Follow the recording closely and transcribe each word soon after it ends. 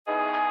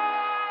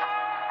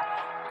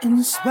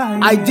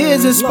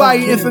Ideas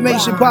Inspired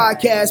Information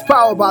Podcast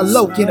powered by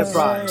Loke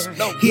Enterprise.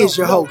 Here's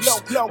your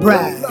host,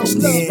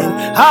 Braxton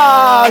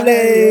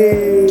Holly.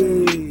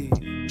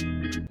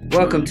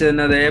 Welcome to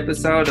another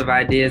episode of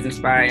Ideas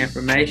Inspired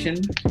Information.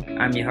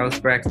 I'm your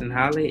host, Braxton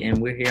Holly, and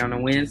we're here on a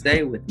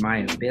Wednesday with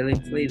Maya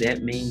Billingsley.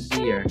 That means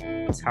we are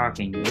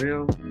talking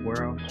real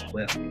world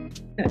wealth.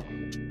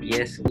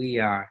 Yes, we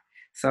are.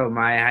 So,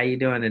 Maya, how you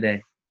doing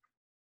today?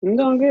 I'm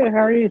doing good. How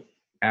are you?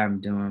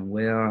 I'm doing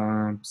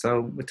well.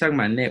 So we're talking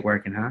about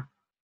networking, huh?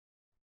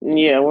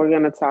 Yeah, we're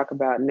going to talk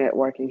about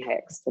networking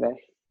hacks today.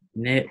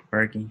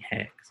 Networking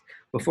hacks.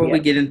 Before we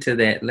get into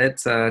that,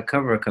 let's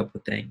cover a couple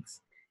of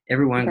things.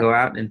 Everyone go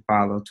out and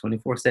follow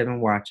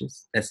 24/7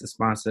 Watches. That's the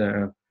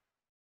sponsor of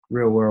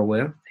Real World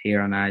Wealth here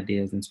on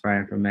Ideas Inspire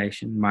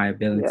Information. Maya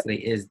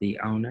Billingsley is the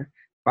owner.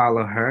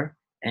 Follow her,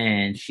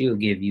 and she'll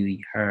give you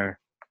her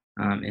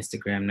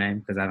Instagram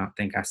name because I don't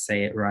think I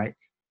say it right.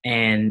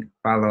 And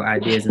follow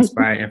Ideas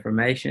Inspire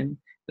Information,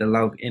 the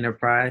Loke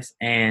Enterprise,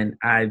 and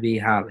IB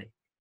Holly.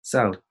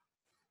 So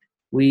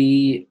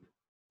we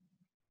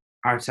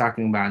are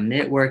talking about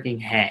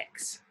networking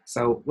hacks.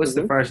 So what's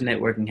the first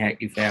networking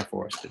hack you have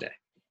for us today?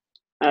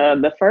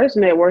 The first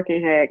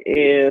networking hack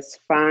is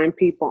find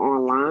people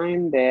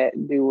online that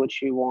do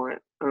what you want.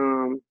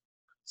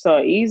 So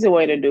an easy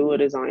way to do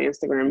it is on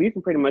Instagram. You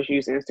can pretty much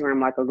use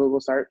Instagram like a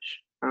Google search.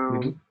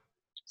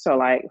 So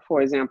like,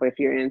 for example, if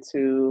you're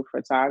into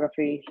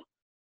photography,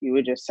 you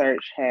would just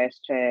search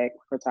hashtag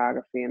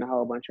photography and a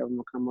whole bunch of them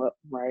will come up,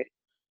 right?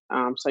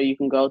 So you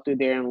can go through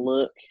there and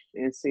look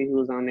and see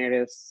who's on there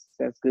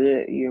that's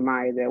good. You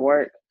admire their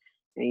work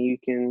and you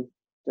can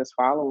just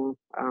follow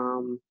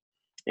them.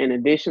 In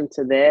addition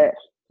to that,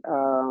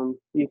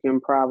 you can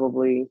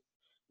probably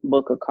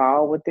book a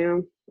call with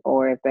them,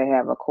 or if they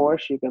have a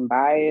course, you can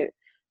buy it.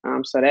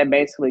 So that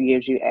basically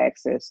gives you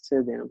access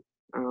to them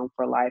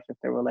for life if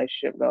the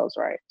relationship goes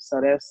right.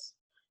 So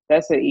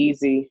that's an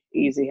easy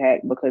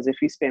hack, because if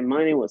you spend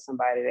money with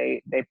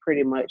somebody, they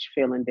pretty much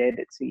feel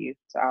indebted to you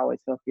to always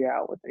help you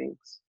out with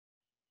things.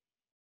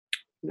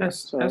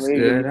 That's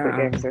good.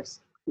 Quick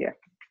access. Yeah.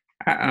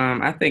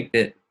 I think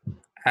that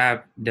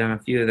I've done a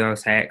few of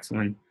those hacks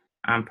when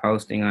I'm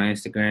posting on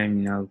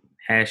Instagram,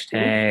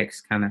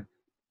 hashtags, kind of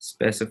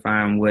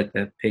specifying what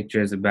the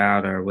picture is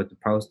about or what the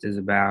post is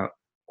about,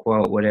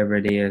 quote, whatever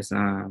it is.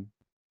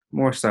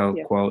 More so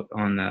quote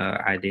on the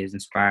Ideas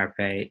Inspire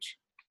page,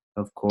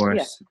 of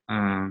course.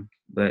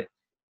 But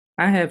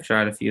I have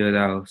tried a few of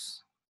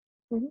those.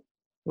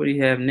 What do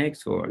you have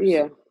next for us?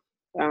 Yeah.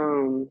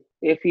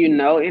 If you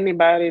know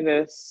anybody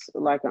that's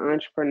like an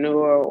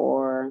entrepreneur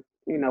or,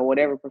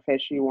 whatever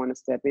profession you want to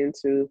step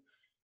into,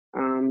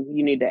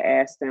 you need to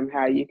ask them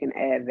how you can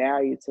add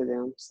value to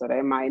them. So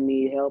they might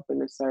need help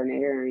in a certain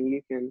area and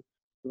you can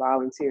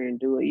volunteer and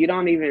do it. You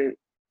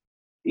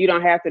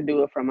don't have to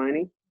do it for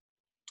money.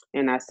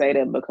 And I say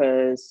that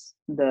because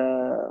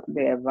the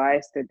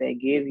advice that they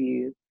give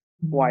you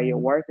while you're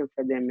working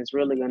for them is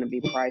really going to be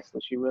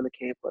priceless. You really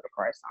can't put a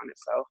price on it.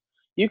 So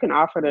you can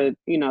offer to,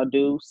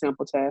 do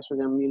simple tasks for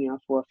them,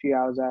 for a few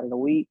hours out of the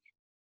week.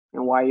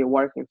 And while you're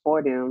working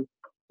for them,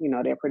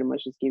 they'll pretty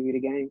much just give you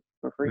the game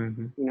for free,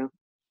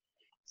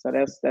 So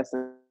that's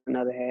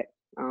another hack.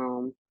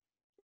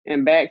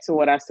 And back to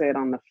what I said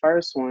on the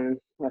first one,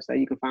 I said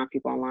you can find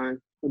people online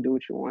who do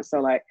what you want.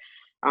 So like,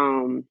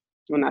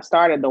 when I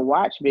started the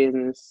watch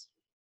business,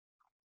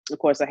 of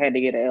course I had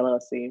to get an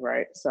LLC,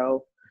 right?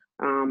 So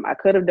I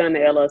could have done the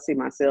LLC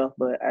myself,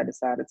 but I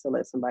decided to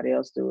let somebody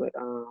else do it.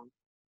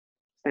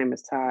 His name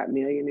is Todd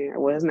Millionaire.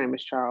 Well, his name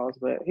is Charles,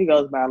 but he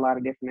goes by a lot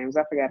of different names.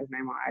 I forgot his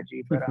name on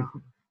IG, but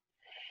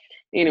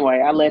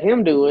anyway, I let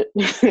him do it.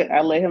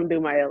 I let him do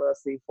my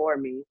LLC for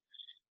me.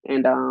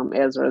 And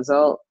as a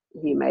result,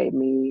 he made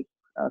me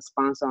a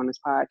sponsor on his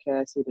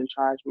podcast. He didn't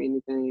charge me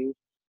anything.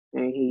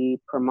 And he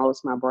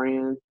promotes my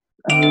brand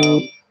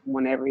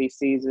whenever he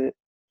sees it,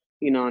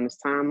 on his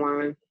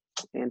timeline.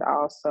 And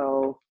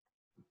also,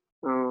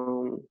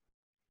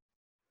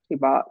 he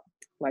bought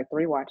like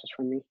 3 watches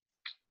from me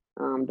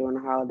during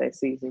the holiday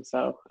season.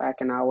 So I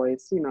can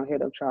always,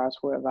 hit up Charles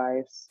for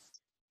advice.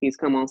 He's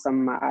come on some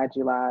of my IG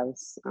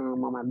lives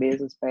on my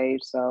business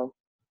page. So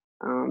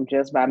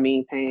just by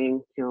me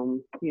paying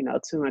him,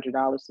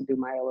 $200 to do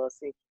my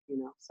LLC,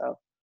 so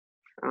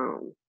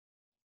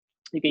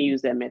you can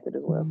use that method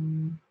as well.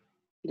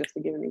 Just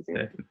to give an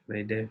example.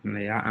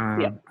 Definitely.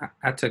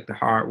 I took the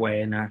hard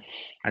way and I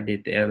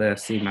did the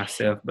LLC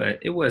myself, but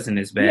it wasn't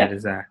as bad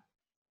as I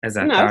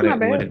thought it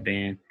would have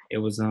been. It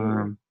was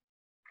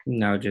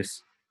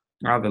just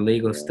all the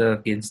legal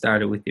stuff, getting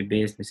started with your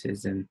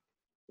businesses, and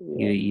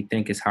you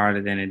think it's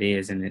harder than it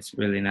is, and it's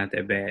really not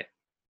that bad.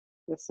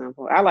 It's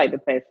simple. I like to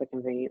pay for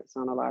convenience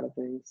on a lot of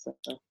things. So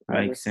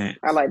Makes sense.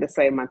 I like to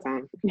save my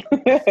time.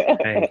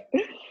 Hey,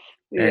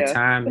 that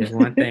time is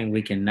one thing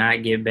we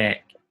cannot get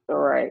back.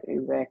 Right,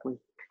 exactly.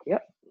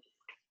 Yep.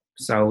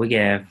 So we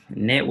have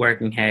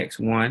networking hacks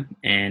 1,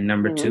 and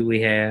number 2 we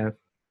have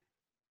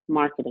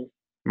marketing.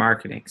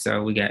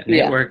 So we got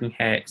networking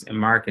hacks and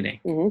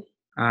marketing.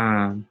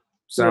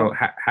 So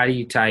how do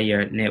you tie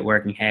your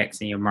networking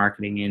hacks and your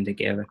marketing in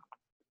together?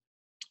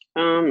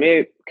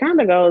 It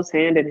kind of goes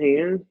hand in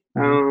hand.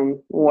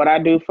 Mm-hmm. What I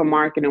do for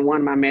marketing, one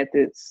of my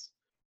methods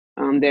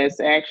that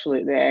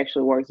actually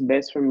works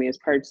best for me is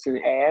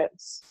purchasing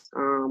ads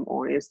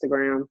on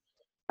Instagram.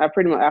 I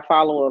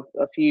follow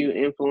a few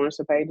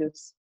influencer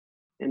pages,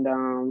 and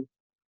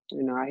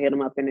I hit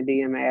them up in the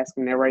DM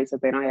asking their rates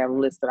if they don't have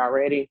them listed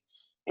already,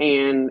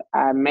 and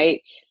I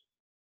make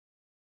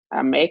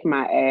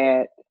my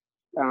ad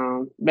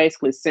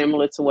basically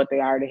similar to what they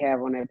already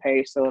have on their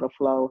page, so it'll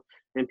flow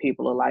and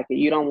people will like it.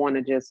 You don't want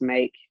to just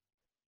make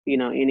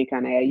any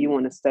kind of ad. You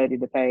want to study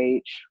the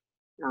page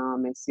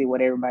and see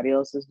what everybody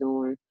else is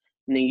doing,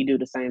 and then you do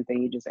the same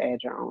thing. You just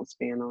add your own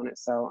spin on it.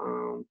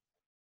 So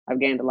I've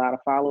gained a lot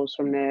of followers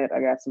from that.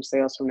 I got some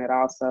sales from that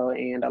also,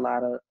 and a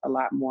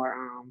lot more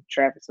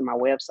traffic to my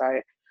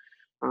website.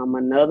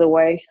 Another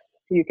way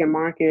you can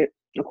market,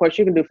 of course,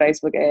 you can do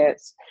Facebook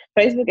ads.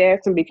 Facebook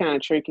ads can be kind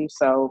of tricky,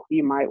 so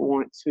you might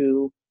want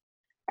to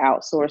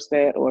outsource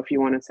that, or if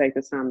you want to take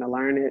the time to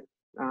learn it.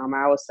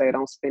 I would say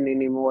don't spend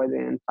any more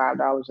than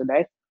 $5 a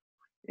day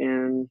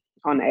and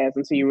on the ads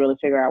until you really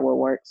figure out what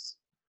works.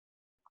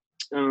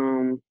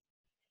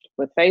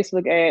 With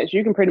Facebook ads,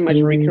 you can pretty much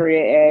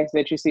recreate ads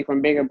that you see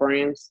from bigger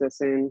brands that's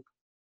in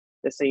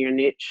your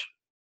niche,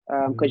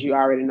 because you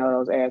already know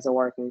those ads are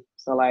working.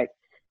 So like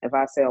if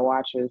I sell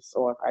watches,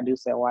 or if I do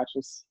sell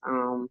watches,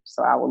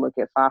 so I would look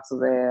at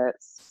Fossil's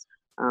ads,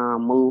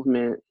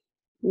 Movement,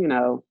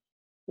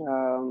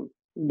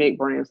 big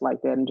brands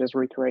like that, and just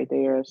recreate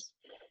theirs.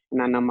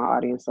 And I know my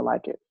audience will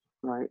like it,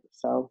 right?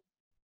 So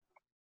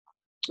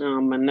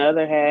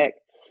another hack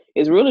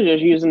is really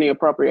just using the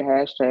appropriate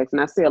hashtags.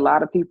 And I see a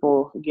lot of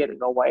people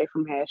getting away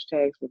from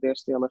hashtags, but they're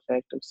still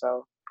effective.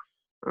 So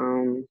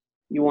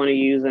you want to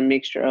use a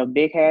mixture of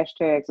big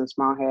hashtags and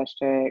small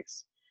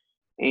hashtags.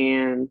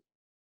 And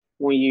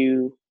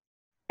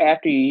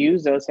after you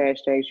use those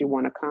hashtags, you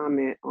want to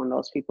comment on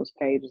those people's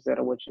pages that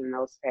are within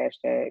those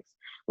hashtags.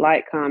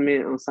 Like,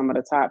 comment on some of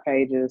the top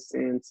pages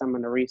and some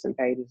of the recent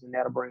pages, and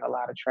that'll bring a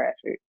lot of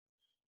traffic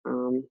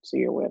to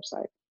your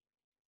website.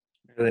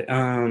 Really?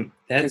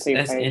 That's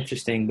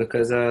interesting,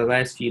 because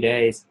last few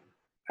days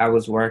I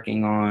was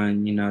working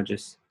on,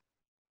 just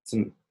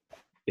some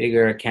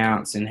bigger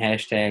accounts and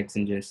hashtags,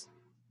 and just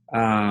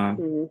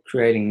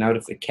creating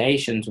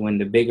notifications when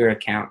the bigger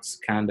accounts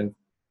kind of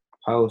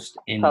post,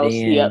 and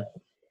then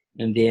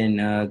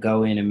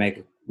go in and make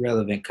a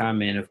relevant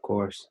comment, of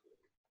course.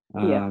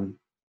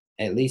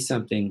 At least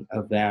something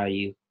of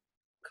value,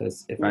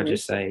 because if I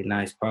just say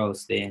nice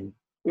post, then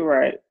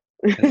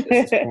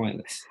it's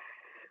pointless.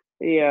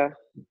 Yeah,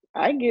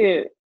 I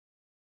get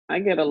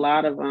a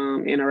lot of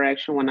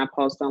interaction when I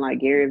post on like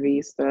Gary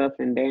Vee stuff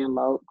and Dan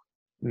Lok,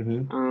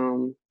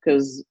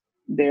 because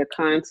their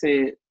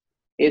content,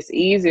 it's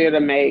easier to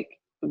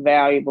make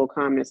valuable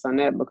comments on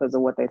that because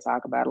of what they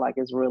talk about. Like,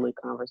 it's really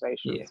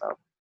conversation. Yeah. So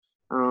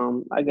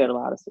I get a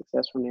lot of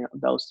success from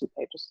those two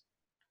pages.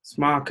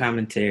 Small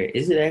commentary.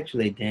 Is it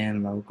actually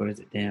Dan Lok or is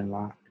it Dan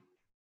Lok?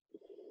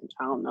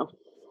 I don't know.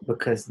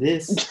 Because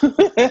this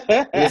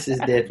is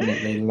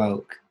definitely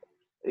Lok.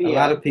 A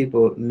lot of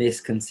people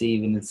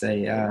misconceive and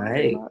say,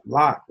 hey,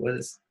 Lok,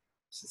 it's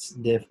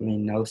definitely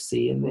no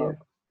C in there.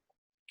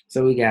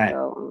 So we got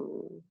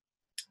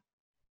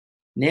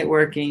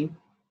networking,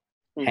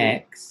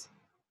 hacks,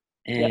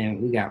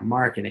 and we got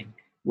marketing.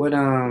 What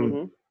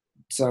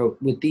so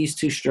with these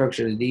two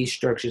structures, these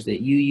structures that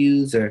you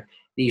use, or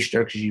these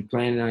structures you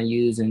planning on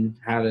using,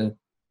 how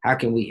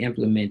can we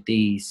implement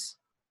these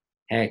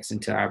hacks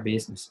into our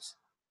businesses?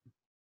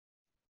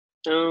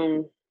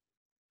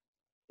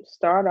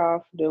 Start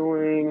off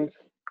doing,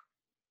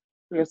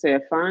 like I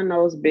said, find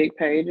those big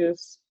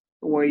pages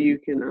where you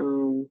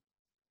can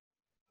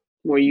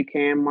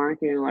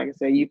market. And like I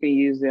said, you can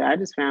use it. I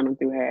just found them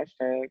through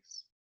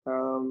hashtags.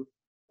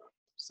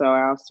 So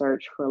I'll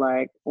search for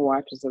like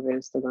watches of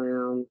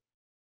Instagram.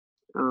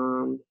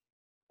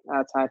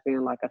 I'll type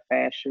in like a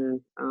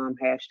fashion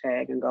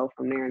hashtag and go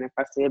from there. And if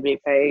I see a big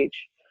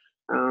page,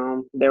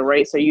 their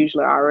rates are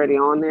usually already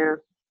on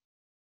there,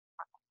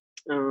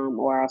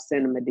 or I'll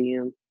send them a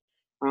DM.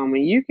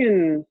 And you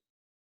can,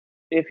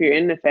 if you're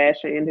in the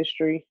fashion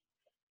industry,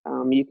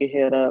 you can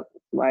hit up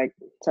like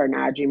certain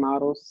IG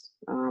models.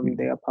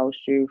 They'll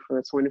post you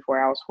for 24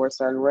 hours for a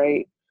certain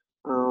rate.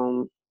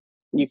 You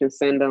can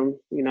send them,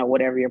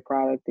 whatever your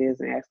product is,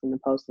 and ask them to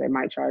post. They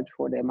might charge you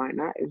for it, they might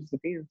not. It just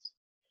depends.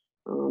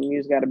 You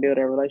just got to build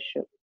a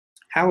relationship.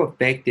 How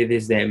effective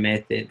is that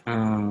method?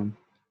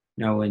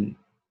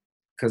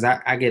 Because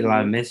I get a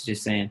lot of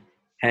messages saying,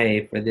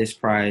 hey, for this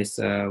price,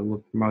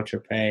 we'll promote your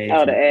page.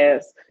 Oh, the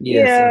ads.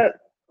 Yeah.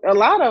 A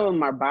lot of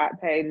them are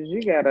bot pages.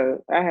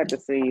 I had to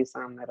send you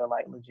some that are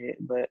like legit,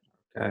 but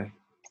okay.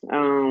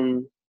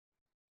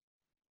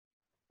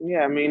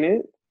 Yeah, I mean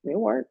it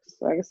works.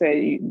 Like I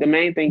said, the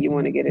main thing you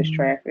want to get is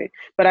traffic.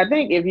 But I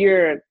think if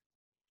you're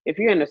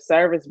in a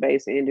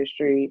service-based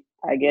industry,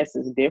 I guess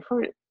it's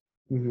different.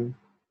 I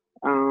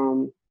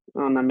don't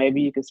know.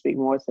 Maybe you can speak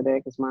more to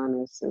that because mine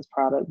is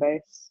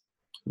product-based.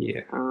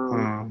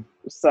 Yeah.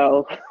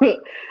 So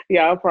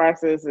yeah, our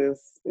process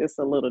it's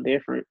a little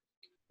different.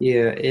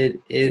 Yeah,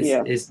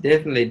 Yeah. it's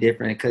definitely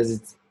different because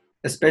it's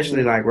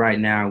especially like right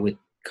now with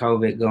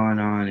COVID going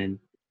on and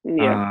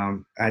Yeah.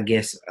 I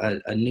guess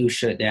a new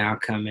shutdown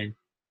coming.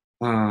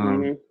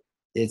 Um,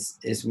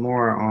 it's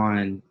more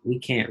on we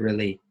can't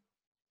really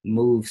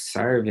move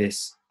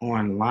service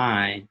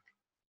online,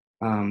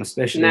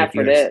 especially Not if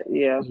for you're that.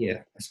 Yeah.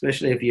 yeah,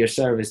 especially if you're a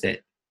service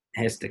that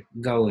has to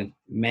go and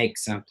make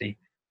something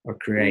or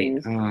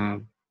create.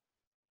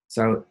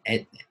 So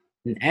and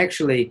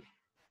actually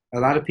a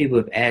lot of people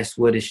have asked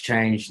what has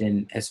changed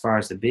in as far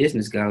as the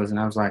business goes, and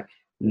I was like,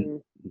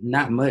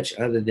 not much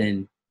other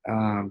than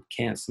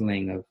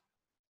canceling of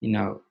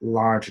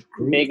large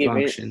group Big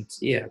events. functions.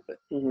 Yeah, but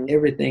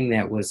everything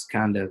that was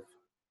kind of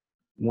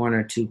one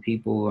or two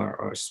people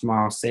or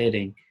small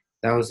setting,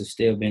 those have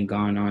still been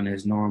going on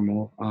as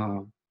normal.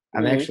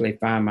 I've actually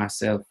found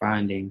myself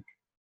finding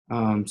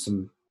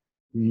some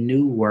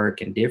new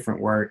work and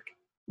different work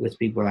with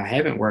people I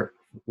haven't worked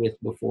with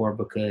before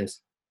because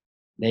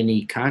they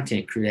need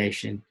content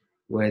creation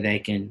where they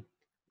can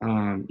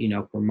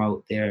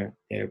promote their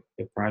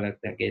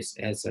product, I guess,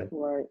 as a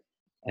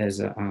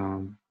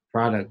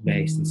product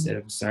based instead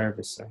of a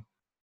service. So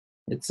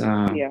it's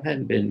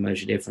hadn't been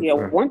much different Yeah,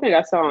 for one thing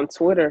I saw on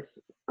Twitter.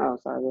 Oh,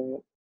 sorry. Go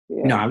ahead.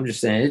 Yeah. no, I'm just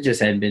saying it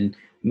just hadn't been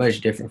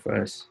much different for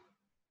us.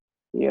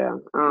 Yeah.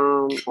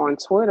 On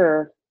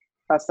Twitter,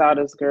 I saw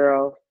this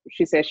girl.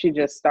 She said she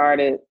just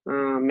started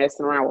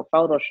messing around with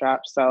Photoshop.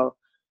 So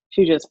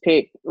she just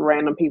picked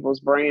random people's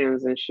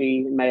brands and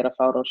she made a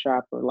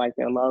Photoshop of like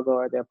their logo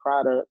or their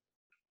product,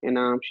 and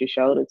she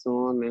showed it to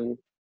them. And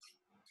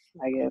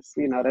I guess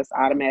that's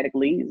automatic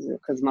leads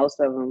because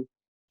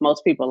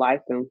most people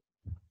like them.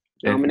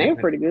 And they were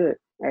pretty good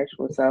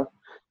actually. So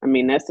I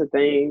mean, that's the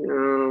thing.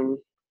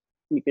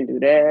 You can do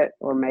that,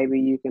 or maybe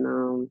you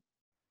can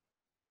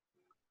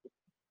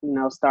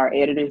start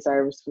editing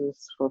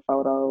services for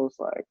photos.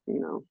 Like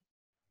you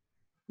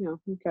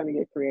kind of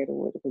get creative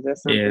with it because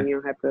that's something you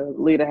don't have to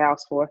leave the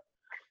house for.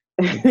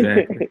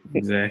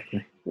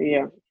 Exactly.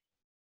 Yeah.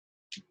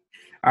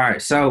 All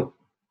right, so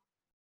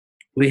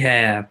we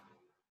have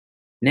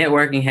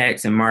networking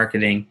hacks and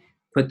marketing.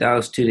 Put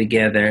those two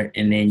together,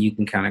 and then you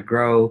can kind of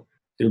grow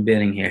through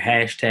building your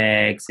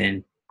hashtags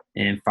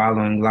and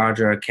following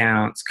larger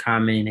accounts,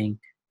 commenting.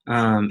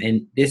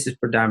 And this is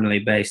predominantly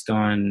based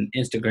on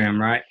Instagram,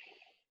 right?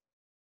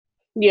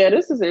 Yeah,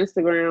 this is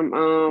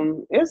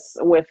Instagram. It's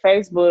with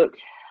Facebook.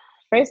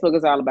 Facebook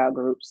is all about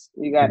groups.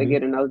 You got to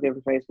get in those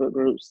different Facebook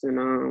groups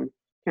and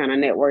kind of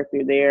network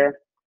through there.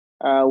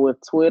 With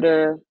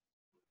Twitter,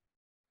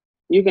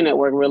 you can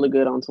network really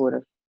good on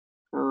Twitter.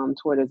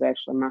 Twitter is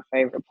actually my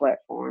favorite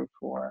platform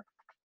for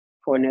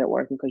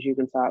networking because you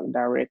can talk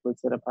directly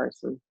to the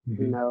person,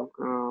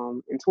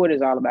 and Twitter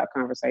is all about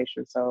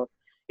conversation. So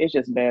it's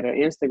just better.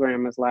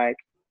 Instagram is like,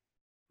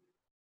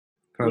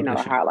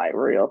 a highlight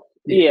reel.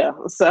 Yeah.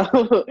 So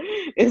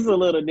it's a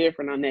little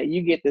different on that.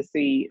 You get to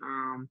see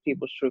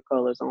people's true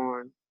colors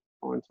on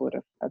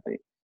Twitter, I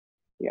think.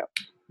 Yeah.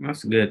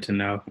 That's good to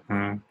know.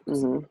 A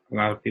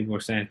lot of people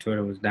were saying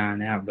Twitter was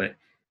dying out, but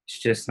it's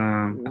just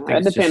I think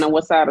it depends on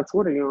what side of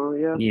Twitter you're on.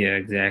 Yeah. Yeah,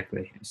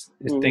 exactly.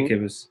 I think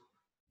it's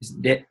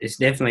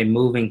definitely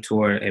moving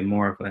toward a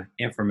more of an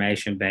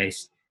information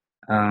based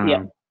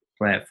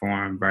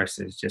platform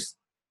versus just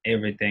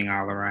everything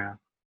all around.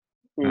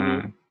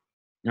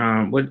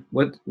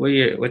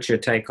 What's your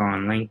take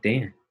on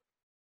LinkedIn?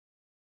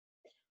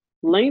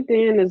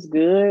 LinkedIn is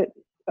good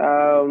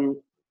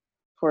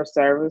for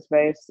service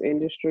based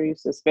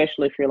industries,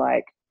 especially if you're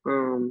like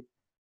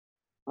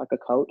a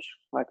coach,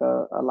 like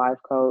a life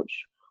coach,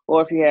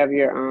 or if you have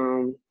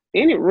your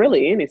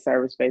any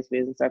service based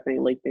business. I think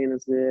LinkedIn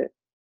is good.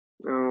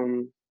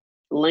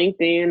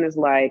 LinkedIn is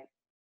like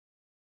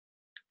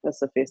a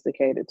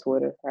sophisticated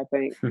Twitter, I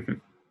think.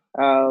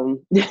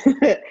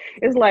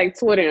 It's like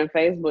Twitter and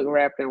Facebook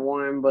wrapped in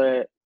one,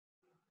 but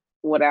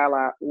without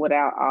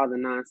all the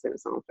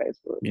nonsense on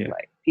Facebook. Yeah.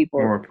 Like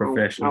people more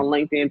professional on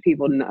LinkedIn,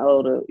 people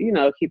know to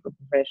keep it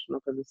professional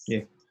because it's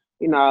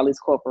all these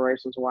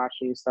corporations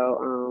watching you.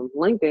 So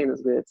LinkedIn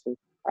is good too.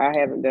 I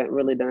haven't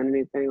really done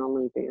anything on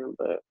LinkedIn,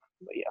 but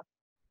yeah.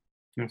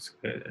 That's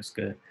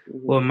good.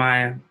 Well,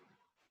 Maya,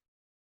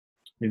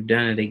 you've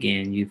done it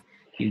again. You've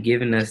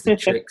given us the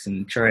tricks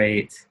and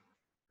trades.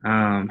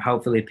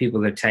 Hopefully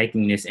people are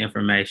taking this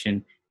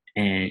information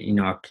and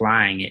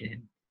applying it,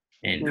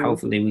 and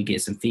hopefully we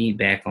get some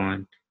feedback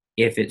on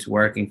if it's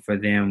working for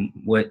them,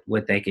 what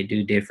they could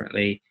do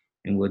differently,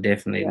 and we'll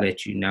definitely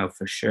let you know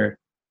for sure.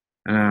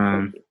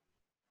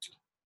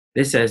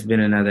 This has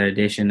been another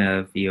edition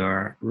of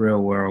your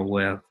Real World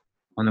Wealth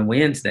on a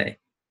Wednesday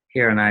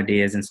here on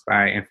Ideas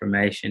Inspire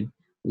Information.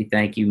 We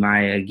thank you,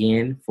 Maya,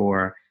 again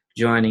for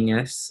joining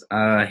us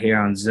here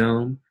on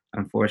Zoom.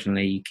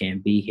 Unfortunately, you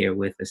can't be here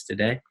with us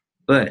today,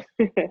 but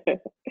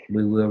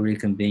we will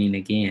reconvene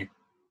again.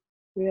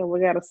 Yeah, we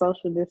got a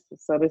social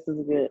distance, so this is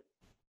good.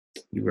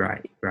 You're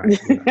right.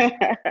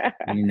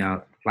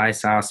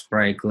 Lysol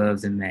spray,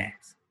 gloves, and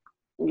masks.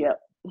 Yep.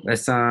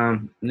 Let's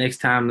next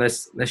time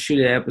let's shoot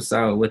an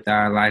episode with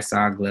our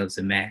Lysol gloves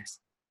and masks.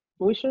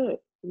 We should.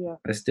 Yeah.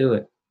 Let's do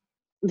it.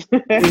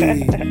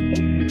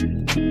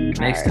 Next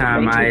All right,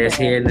 time thank I you is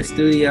for here in the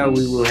studio,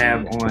 we will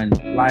have on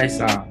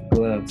Lysol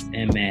gloves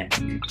and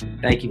masks.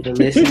 Thank you for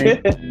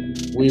listening.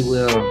 We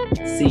will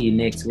see you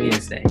next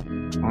Wednesday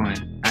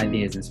on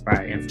Ideas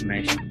Inspire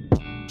Information.